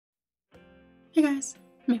Hey guys,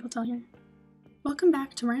 Mapletail here. Welcome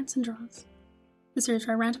back to Rants and Draws, the series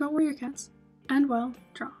where I rant about warrior cats and, well,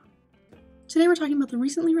 draw. Today we're talking about the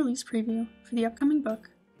recently released preview for the upcoming book,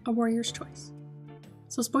 A Warrior's Choice.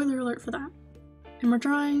 So spoiler alert for that. And we're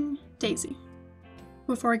drawing Daisy.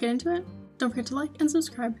 Before I get into it, don't forget to like and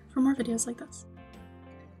subscribe for more videos like this.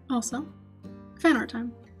 Also, fan art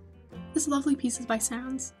time. This lovely piece is by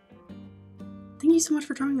Sans. Thank you so much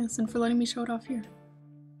for drawing this and for letting me show it off here.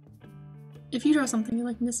 If you draw something you'd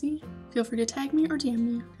like me to see, feel free to tag me or DM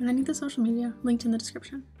me on any of the social media linked in the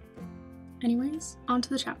description. Anyways, on to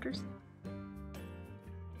the chapters.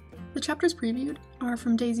 The chapters previewed are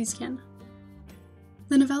from Daisy's Kin,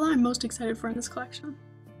 the novella I'm most excited for in this collection.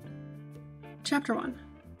 Chapter 1.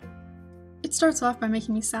 It starts off by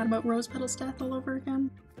making me sad about Rose Petal's death all over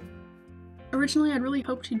again. Originally, I'd really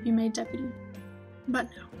hoped she'd be made deputy, but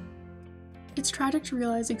no. It's tragic to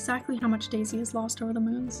realize exactly how much Daisy has lost over the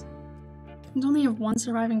moons, and only have one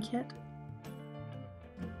surviving kid.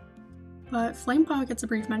 But Flamepaw gets a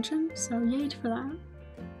brief mention, so yay for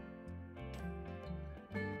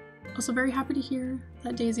that. Also very happy to hear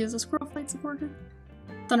that Daisy is a Squirrel Flight supporter.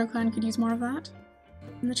 ThunderClan could use more of that.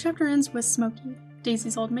 And the chapter ends with Smokey,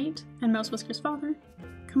 Daisy's old mate, and Mouse Whisker's father,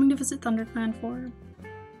 coming to visit ThunderClan for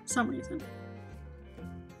some reason.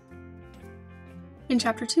 In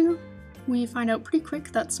chapter 2, we find out pretty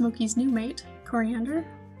quick that Smokey's new mate, Coriander,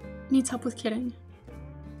 needs help with kidding.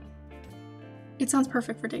 It sounds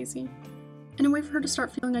perfect for Daisy, and a way for her to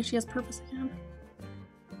start feeling like she has purpose again.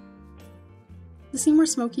 The scene where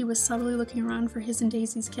Smokey was subtly looking around for his and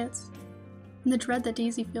Daisy's kits, and the dread that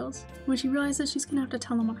Daisy feels when she realizes she's gonna have to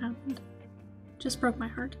tell them what happened, just broke my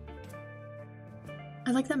heart.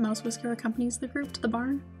 I like that Mouse Whisker accompanies the group to the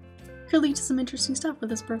barn. Could lead to some interesting stuff with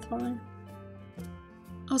his birth father.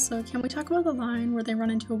 Also, can we talk about the line where they run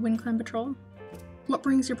into a WindClan patrol? What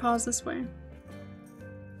brings your paws this way?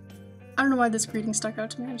 I don't know why this greeting stuck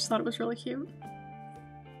out to me, I just thought it was really cute.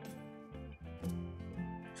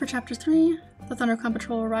 For chapter 3, the ThunderClan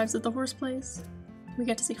patrol arrives at the horse place. We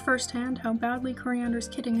get to see firsthand how badly Coriander's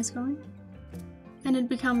kidding is going, and it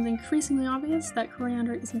becomes increasingly obvious that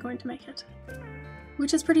Coriander isn't going to make it,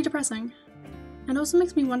 which is pretty depressing, and also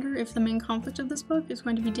makes me wonder if the main conflict of this book is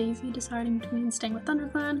going to be Daisy deciding between staying with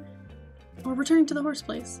ThunderClan or returning to the horse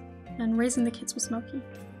place and raising the kids with Smokey.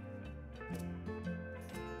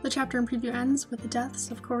 The chapter in preview ends with the deaths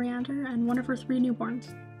of Coriander and one of her 3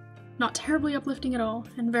 newborns. Not terribly uplifting at all,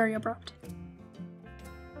 and very abrupt.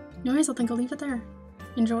 Anyways, I think I'll leave it there.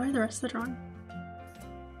 Enjoy the rest of the drawing.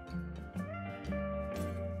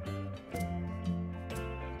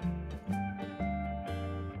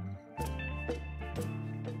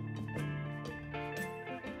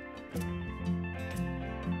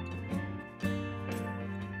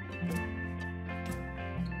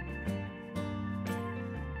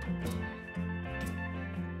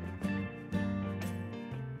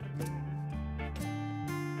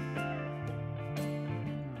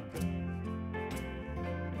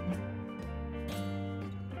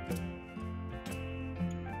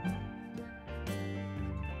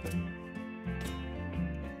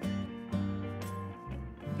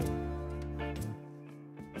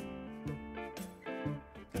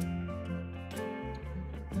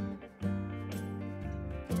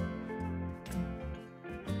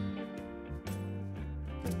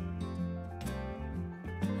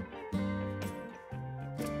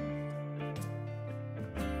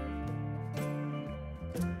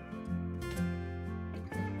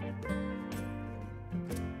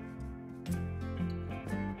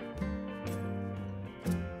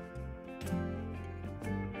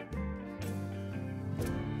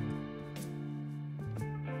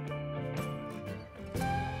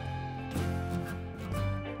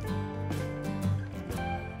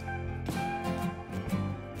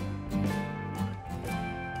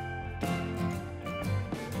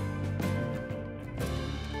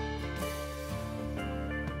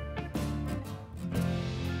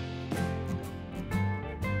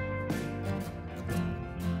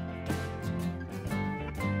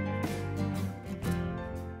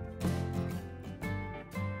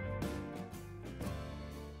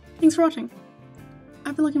 Thanks for watching!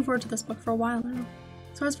 I've been looking forward to this book for a while now,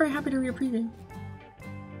 so I was very happy to read a preview.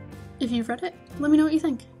 If you've read it, let me know what you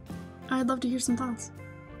think. I'd love to hear some thoughts.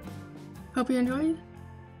 Hope you enjoyed,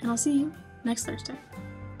 and I'll see you next Thursday.